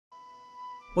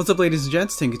What's up, ladies and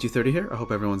gents? Tinka230 here. I hope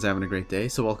everyone's having a great day.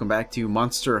 So welcome back to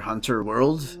Monster Hunter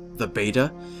World, the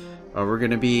beta. We're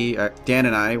going to be, Dan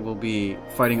and I will be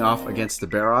fighting off against the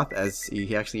Barroth as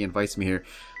he actually invites me here.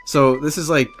 So this is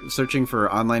like searching for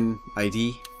online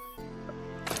ID,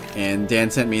 and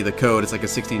Dan sent me the code. It's like a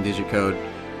 16-digit code.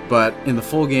 But in the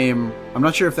full game, I'm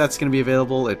not sure if that's going to be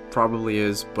available. It probably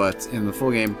is, but in the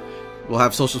full game, we'll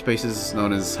have social spaces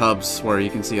known as hubs where you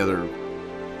can see other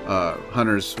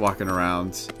hunters walking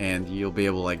around, and you'll be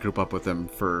able to like group up with them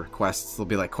for quests. There'll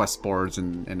be like quest boards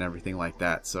and everything like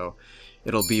that, so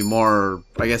it'll be more,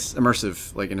 I guess,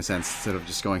 immersive, like in a sense, instead of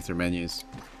just going through menus.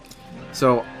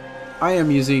 So I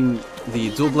am using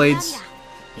the dual blades.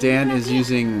 Dan is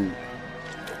using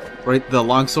the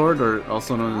longsword, or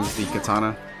also known as the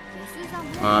katana.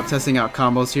 Testing out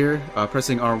combos here,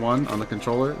 pressing R1 on the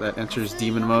controller, that enters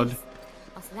demon mode.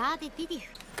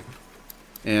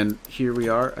 And here we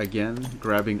are again,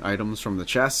 grabbing items from the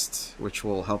chest, which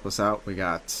will help us out. We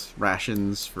got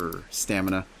rations for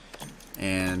stamina,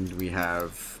 and we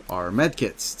have our med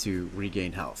kits to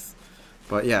regain health.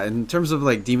 But yeah, in terms of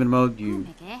like demon mode, you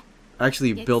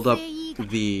actually build up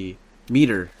the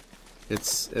meter.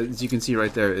 It's, as you can see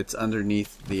right there, it's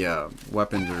underneath the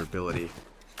weapon durability.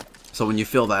 So when you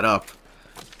fill that up,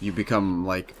 you become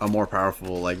like a more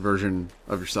powerful like version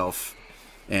of yourself,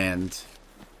 and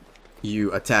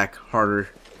you attack harder.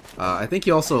 I think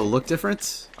you also look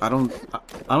different. I don't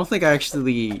think I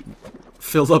actually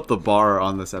filled up the bar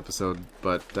on this episode,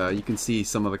 but you can see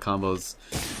some of the combos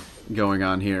going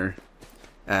on here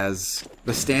as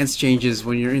the stance changes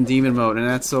when you're in demon mode, and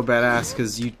that's so badass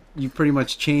because you pretty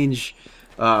much change.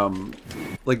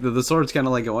 Like the sword's kind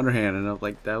of like a underhand, and I'm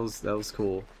like, that was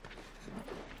cool.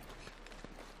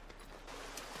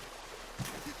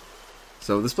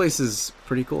 So this place is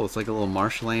pretty cool. It's like a little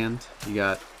marshland. You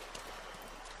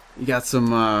got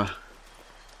some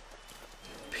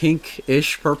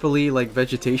pink-ish, purpley like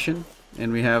vegetation,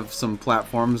 and we have some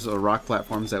platforms, or rock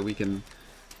platforms, that we can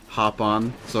hop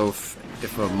on. So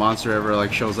if a monster ever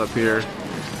like shows up here,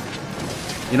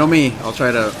 you know me, I'll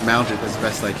try to mount it as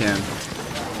best I can.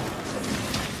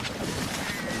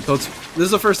 So this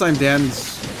is the first time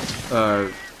Dan's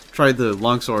tried the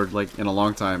longsword like in a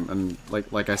long time, and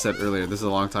like I said earlier, this is a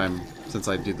long time since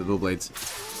I did the dual blades.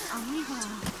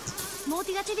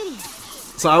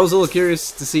 So I was a little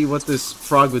curious to see what this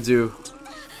frog would do,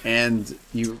 and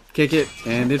you kick it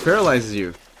and it paralyzes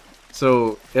you.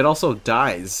 So it also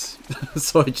dies.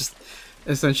 So it just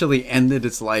essentially ended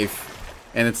its life,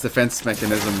 and its defense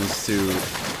mechanism was to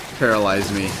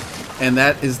paralyze me. And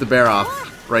that is the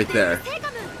Barroth right there.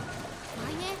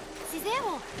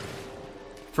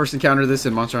 First encountered this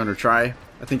in Monster Hunter Tri.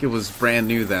 I think it was brand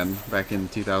new then, back in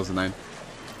 2009.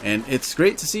 And it's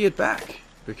great to see it back,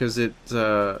 because it,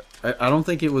 I don't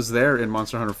think it was there in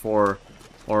Monster Hunter 4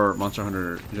 or Monster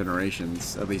Hunter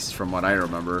Generations, at least from what I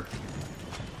remember.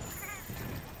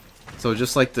 So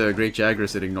just like the Great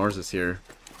Jagras, it ignores us here.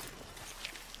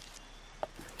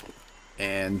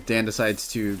 And Dan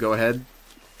decides to go ahead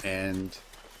and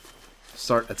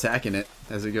start attacking it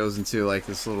as it goes into like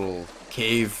this little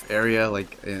cave area,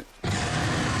 like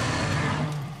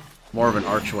more of an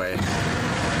archway.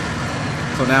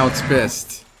 So now it's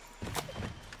pissed.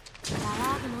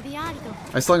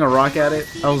 I slung a rock at it.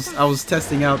 I was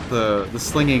testing out the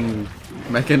slinging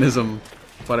mechanism,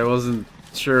 but I wasn't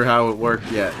sure how it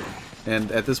worked yet.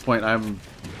 And at this point, I'm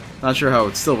not sure how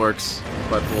it still works,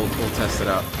 but we'll test it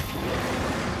out.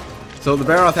 So the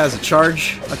Barroth has a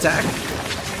charge attack.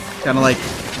 Kind of like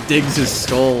digs his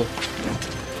skull,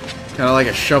 kind of like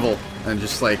a shovel, and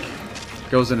just like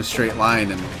goes in a straight line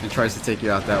and tries to take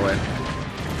you out that way.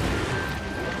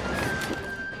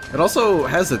 It also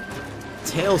has a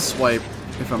tail swipe,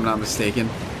 if I'm not mistaken.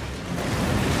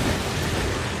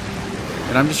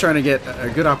 And I'm just trying to get a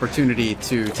good opportunity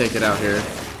to take it out here.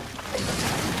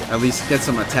 At least get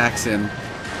some attacks in.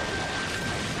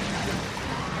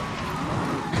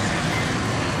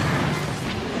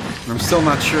 I'm still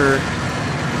not sure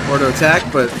where to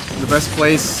attack, but the best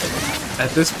place at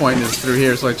this point is through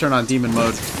here. So I turn on demon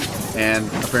mode, and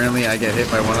apparently I get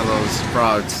hit by one of those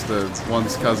frogs, the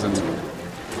one's cousin.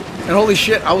 And holy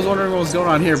shit, I was wondering what was going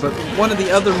on here, but one of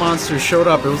the other monsters showed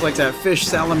up. It was like that fish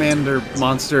salamander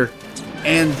monster,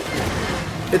 and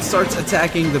it starts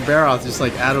attacking the Barroth just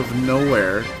like out of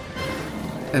nowhere.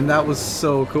 And that was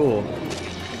so cool.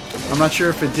 I'm not sure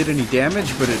if it did any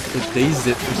damage, but it dazed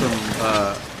it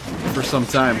for some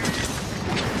time.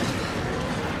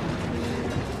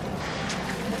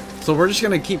 So we're just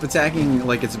gonna keep attacking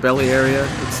like its belly area.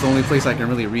 It's the only place I can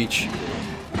really reach,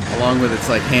 along with its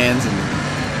like hands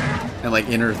and like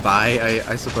inner thigh,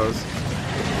 I suppose.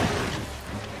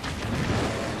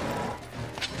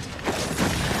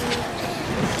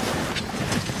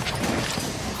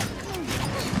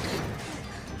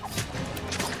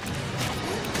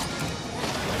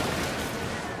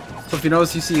 if you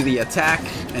notice, you see the attack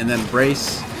and then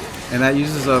brace, and that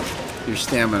uses up your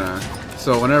stamina.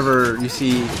 So whenever you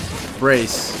see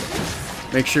brace,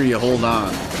 make sure you hold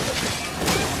on.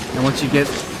 And once you get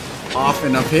off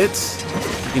enough hits,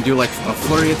 you can do like a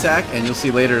flurry attack, and you'll see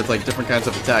later it's like different kinds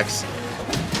of attacks.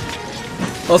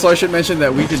 Also, I should mention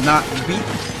that we did not beat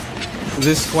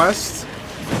this quest.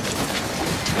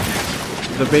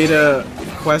 The beta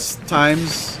quest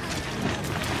times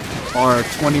are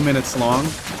 20 minutes long.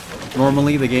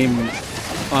 Normally the game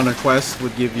on a quest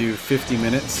would give you 50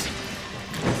 minutes.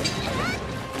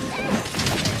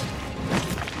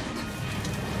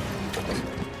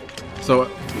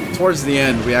 So towards the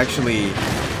end we actually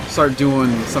start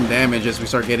doing some damage as we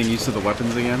start getting used to the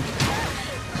weapons again.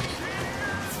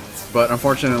 But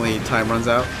unfortunately time runs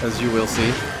out, as you will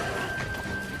see.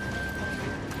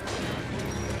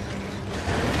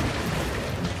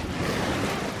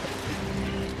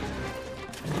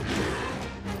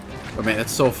 But man,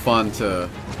 it's so fun to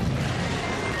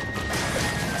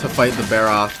fight the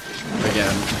Barroth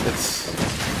again.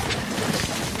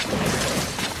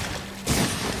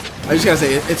 I just gotta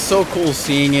say, it's so cool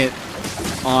seeing it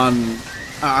on...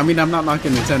 I mean, I'm not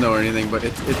knocking Nintendo or anything, but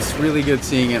it's really good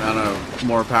seeing it on a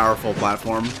more powerful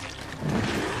platform.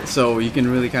 So you can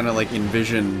really kind of like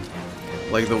envision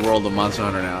like the world of Monster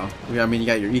Hunter now. I mean, you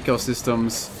got your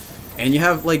ecosystems, and you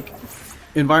have like...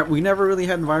 We never really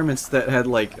had environments that had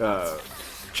like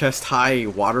chest-high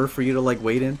water for you to like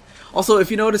wade in. Also,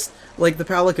 if you notice, like the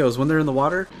palicos, when they're in the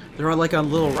water, they're like on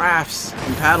little rafts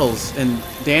and paddles, and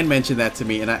Dan mentioned that to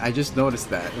me, and I just noticed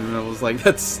that, and I was like,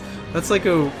 that's like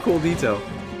a cool detail.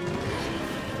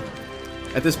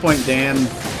 At this point, Dan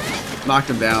knocked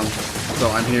him down, so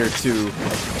I'm here to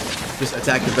just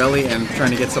attack the belly and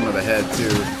trying to get some of the head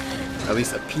to at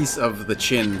least a piece of the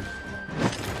chin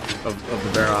of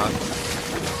the Barroth.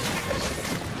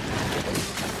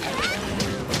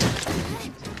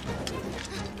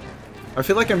 I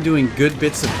feel like I'm doing good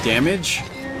bits of damage,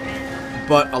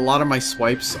 but a lot of my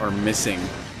swipes are missing,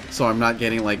 so I'm not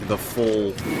getting like the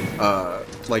full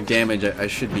like damage I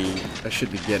should be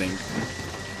getting.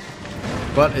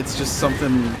 But it's just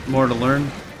something more to learn,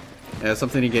 and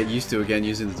something to get used to again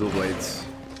using the dual blades.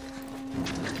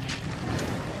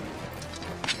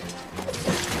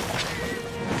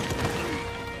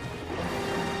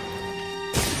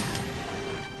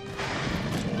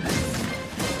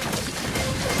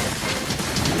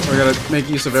 We gotta make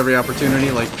use of every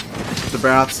opportunity, like the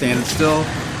Barroth standing still,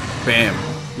 bam.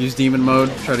 Use demon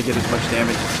mode, try to get as much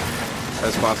damage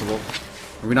as possible.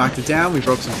 We knocked it down, we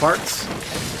broke some parts.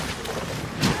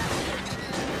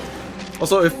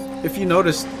 Also, if you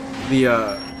noticed the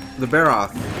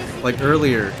Barroth, like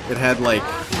earlier, it had like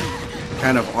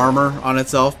kind of armor on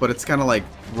itself, but it's kind of like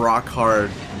rock hard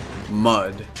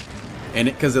mud, and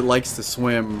because it likes to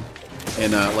swim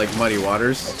in like muddy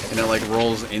waters, and it like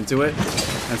rolls into it.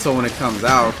 And so when it comes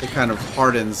out, it kind of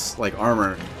hardens like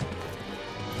armor.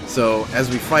 So as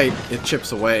we fight, it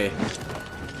chips away.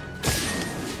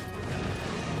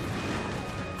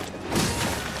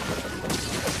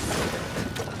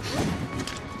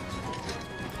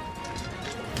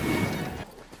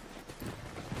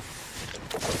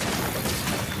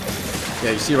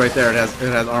 Yeah, you see right there, it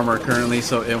has armor currently,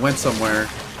 so it went somewhere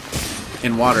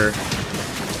in water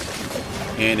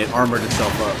and it armored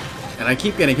itself up. And I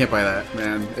keep getting hit by that,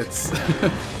 man. It's...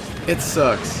 it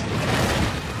sucks.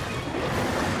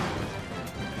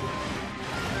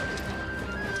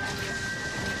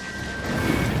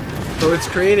 So it's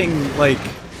creating, like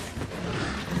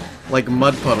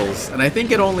mud puddles. And I think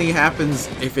it only happens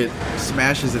if it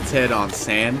smashes its head on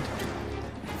sand.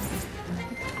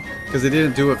 Because it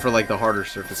didn't do it for, like, the harder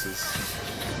surfaces.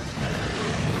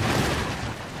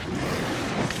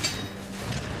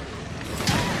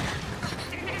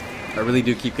 I really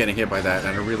do keep getting hit by that,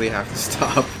 and I really have to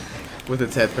stop with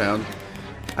its head pound.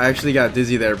 I actually got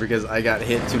dizzy there because I got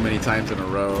hit too many times in a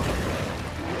row.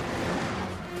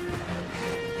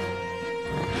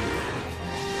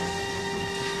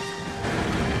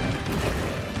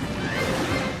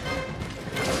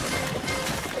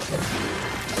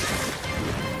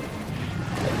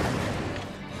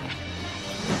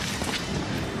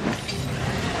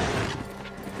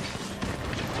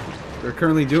 We're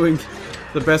currently doing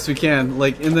the best we can.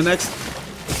 Like in the next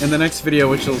video,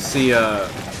 which you'll see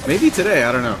maybe today,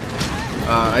 I don't know.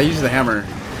 I use the hammer,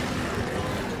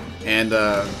 and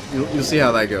you'll see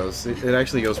how that goes. It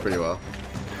actually goes pretty well.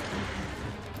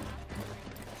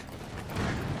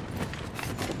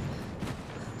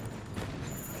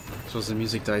 So the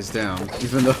music dies down,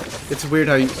 even though it's weird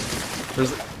how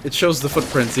it shows the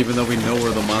footprints even though we know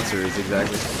where the monster is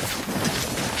exactly.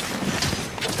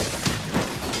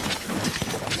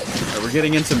 we're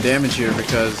getting in some damage here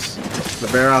because the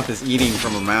Barroth is eating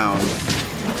from a mound.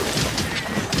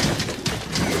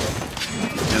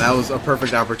 And that was a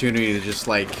perfect opportunity to just,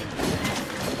 like,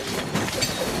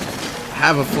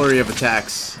 have a flurry of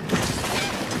attacks.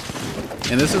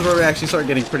 And this is where we actually start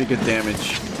getting pretty good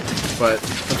damage. But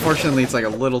unfortunately it's like a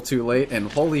little too late, and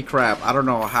holy crap, I don't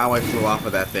know how I flew off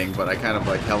of that thing, but I kind of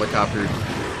like helicoptered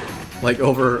like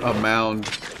over a mound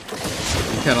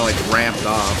and kind of like ramped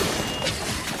off.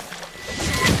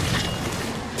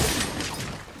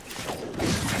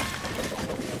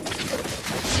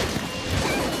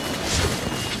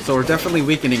 So we're definitely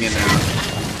weakening it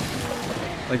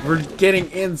now. Like, we're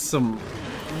getting in some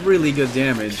really good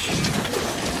damage.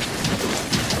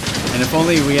 And if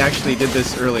only we actually did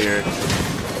this earlier,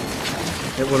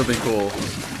 it would have been cool.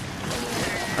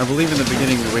 I believe in the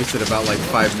beginning we wasted about like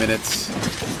 5 minutes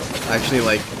actually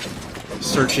like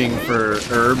searching for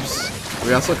herbs.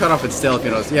 We also cut off its tail, if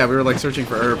you notice. Yeah, we were like searching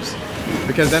for herbs.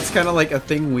 Because that's kind of like a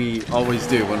thing we always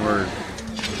do when we're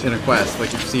in a quest.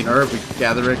 Like, if you see an herb, we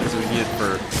gather it because we need it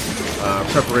for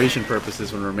preparation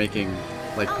purposes when we're making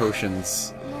like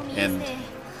potions and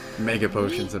mega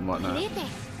potions and whatnot.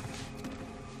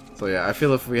 So yeah, I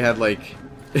feel if we had like,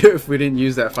 if we didn't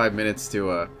use that 5 minutes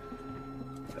to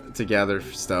gather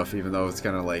stuff, even though it's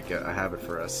kind of like a habit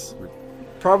for us, we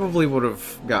probably would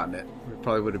have gotten it. We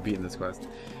probably would have beaten this quest.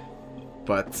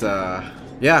 But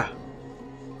yeah,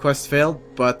 quest failed,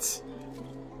 but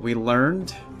we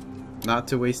learned not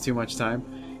to waste too much time.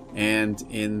 And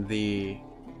in the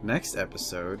next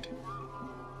episode,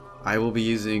 I will be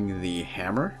using the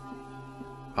hammer.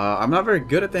 I'm not very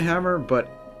good at the hammer, but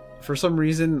for some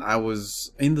reason, I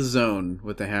was in the zone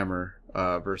with the hammer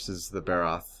versus the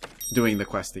Barroth, doing the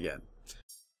quest again.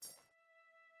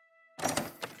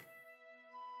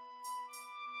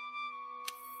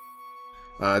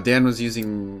 Dan was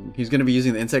using, he's going to be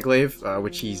using the insect glaive,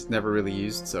 which he's never really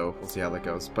used, so we'll see how that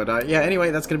goes. But yeah,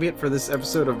 anyway, that's going to be it for this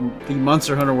episode of the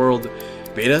Monster Hunter World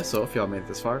Beta. So if y'all made it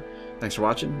this far, thanks for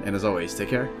watching, and as always, take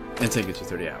care, and take it to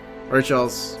 30 out. Alright,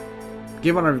 y'all,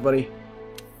 game on everybody,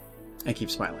 and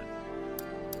keep smiling.